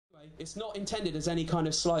It's not intended as any kind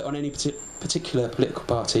of slight on any particular political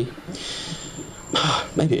party.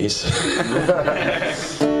 Maybe it is. I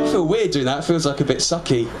feel weird doing that. It feels like a bit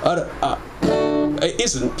sucky. It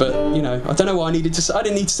isn't, but, you know, I don't know why I needed to say. I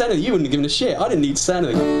didn't need to say anything. You wouldn't have given a shit. I didn't need to say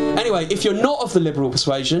anything. Anyway, if you're not of the liberal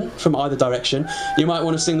persuasion, from either direction, you might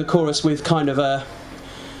want to sing the chorus with kind of a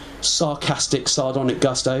sarcastic, sardonic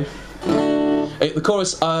gusto. The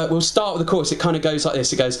chorus, we'll start with the chorus. It kind of goes like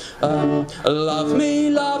this. It goes, love me,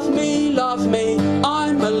 love me, love me,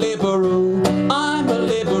 I'm a liberal, I'm a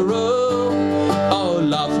liberal. Oh,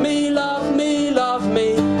 love me, love me, love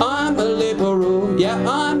me, I'm a liberal, yeah,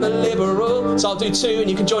 I'm a liberal. So I'll do two and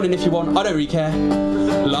you can join in if you want, I don't really care.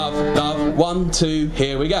 Love, love, 1, 2,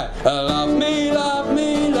 here we go. Love me, love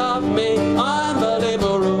me, love me, I'm a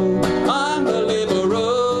liberal, I'm a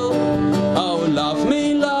liberal. Oh, love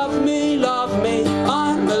me, love me, love me,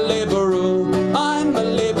 I'm a liberal, I'm a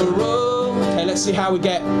liberal. Okay, let's see how we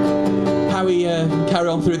carry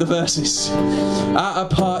on through the verses. At a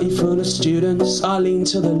party full of students, I lean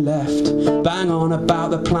to the left, bang on about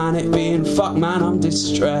the planet being fucked, man, I'm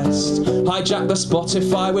distressed. Hijack the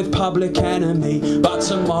Spotify with Public Enemy, but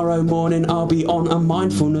tomorrow morning I'll be on a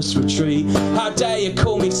mindfulness retreat. How dare you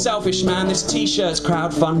call me selfish, man, this t-shirt's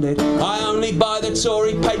crowdfunded. I only buy the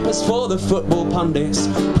Tory papers for the football pundits.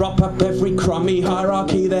 Prop up every crummy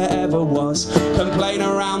hierarchy there ever was. Complain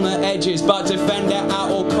around the edges, but defend it at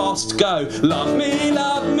all cost. Go, love me,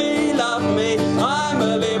 love me, love me, I'm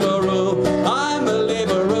a liberal, I'm a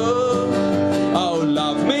liberal. Oh,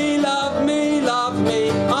 love me, love me, love me,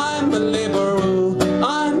 I'm a liberal,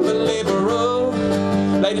 I'm a liberal.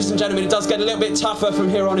 Ladies and gentlemen, it does get a little bit tougher from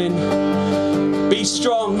here on in. Be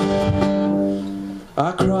strong.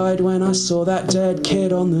 I cried when I saw that dead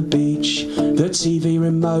kid on the beach. The TV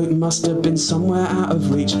remote must have been somewhere out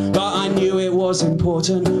of reach, but I knew it was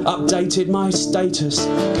important. Updated my status.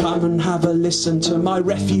 Come and have a listen to my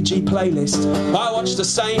refugee playlist. I watch the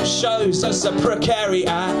same shows as the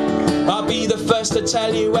precariat. I'll be the first to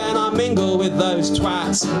tell you when I mingle with those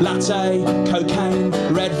twats. Latte, cocaine,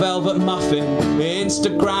 red velvet muffin,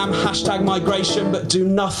 Instagram, hashtag migration, but do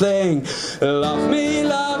nothing. Love me,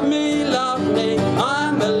 love me, love me,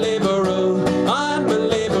 I'm a liberal, I'm a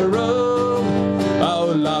liberal.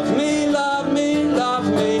 Oh, love me, love me, love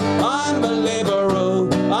me, I'm a liberal,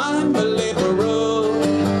 I'm a liberal.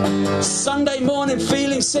 Sunday morning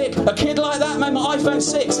feeling sick, a kid like that made my iPhone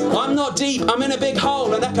 6. I'm not deep, I'm in a big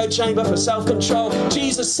hole, an echo chamber for self-control.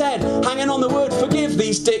 Jesus said, hanging on the wood, forgive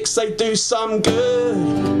these dicks, they do some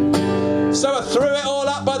good. So I threw it all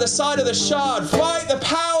up by the side of the shard. Fight the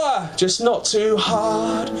power, just not too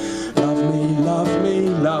hard. Love me, love me,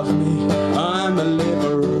 love me, I'm a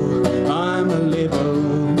liberal, I'm a liberal.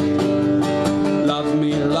 Love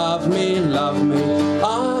me, love me, love me,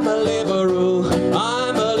 I'm a liberal,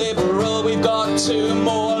 I'm a liberal. We've got two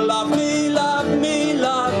more. Love me, love me,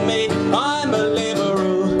 love me, I'm a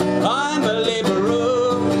liberal, I'm a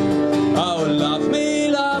liberal. Oh, love me,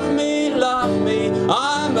 love me, love me,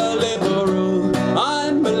 I'm a liberal,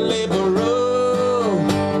 I'm a liberal.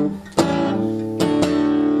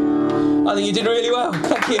 I think you did really well.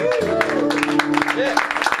 Thank you. Yeah.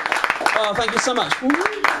 Oh, thank you so much.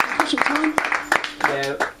 What's your time?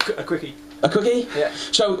 Yeah, a quickie. A quickie? Yeah.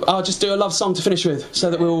 So I'll just do a love song to finish with, so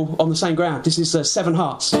that we're all on the same ground. This is 7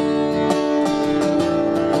 Hearts.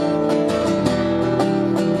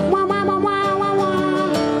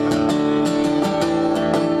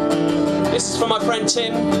 This is from my friend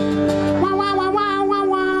Tim.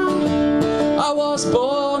 I was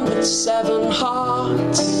born with 7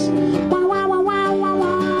 hearts,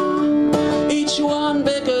 each one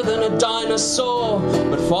bigger than a dinosaur,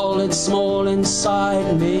 but folded small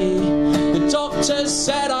inside me. The doctors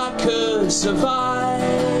said I could survive.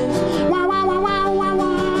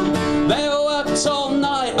 They worked all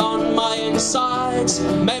night on my insides,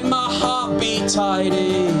 made my heart beat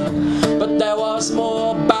tidy, but there was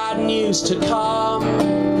more bad news to come.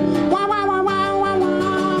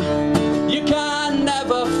 You can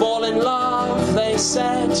never fall in love, they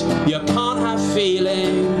said. You can't have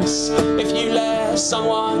feelings if you let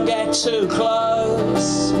someone get too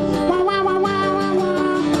close.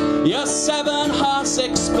 Your 7 hearts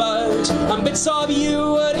explode, and bits of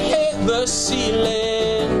you would hit the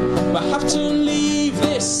ceiling. I have to leave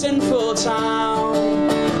this sinful town.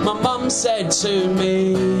 My mum said to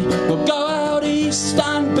me, we'll go out east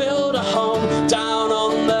and build a home down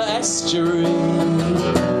on the estuary.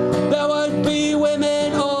 There won't be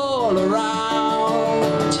women all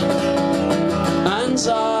around, and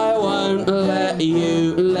I won't let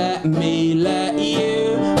you, let me let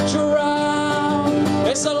you drown.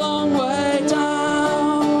 It's a long way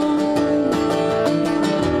down.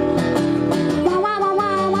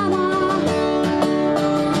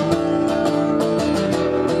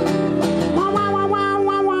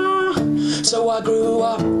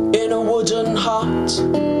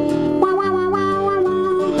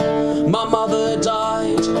 My mother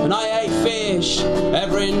died and I ate fish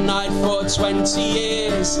every night for 20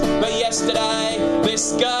 years. But yesterday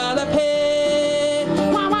this girl appeared.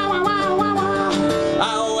 Wah, wah, wah, wah, wah, wah.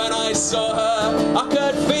 And when I saw her I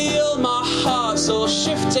could feel my heart's all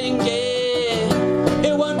shifting gear.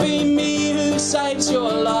 It won't be me who saves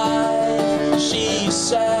your life, she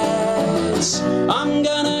said. I'm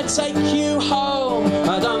gonna take you home.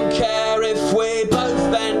 I don't care if we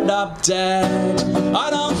both end up dead. I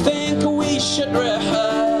don't think we should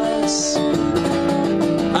rehearse.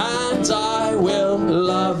 And I will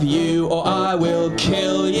love you or I will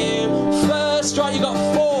kill you first. Right, you got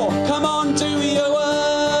 4. Come on, do your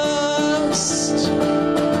worst.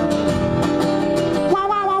 Wah,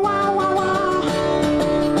 wah, wah, wah, wah, wah.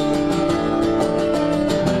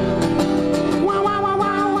 Wah, wah, wah,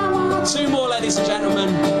 wah, wah, wah. 2 more, ladies and gentlemen.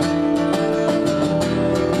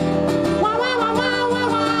 Wah, wah, wah, wah, wah,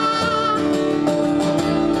 wah.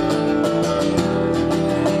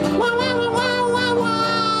 Wah, wah, wah, wah, wah, wah.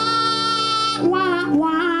 Wah,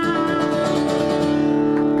 wah.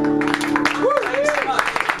 Woo, thank you so much.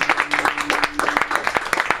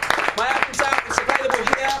 My album's out. It's available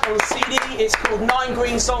here on CD. It's called 9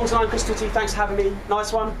 Green Songs, and I'm Crystal T. Thanks for having me.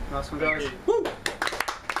 Nice one. Nice one, guys. Woo.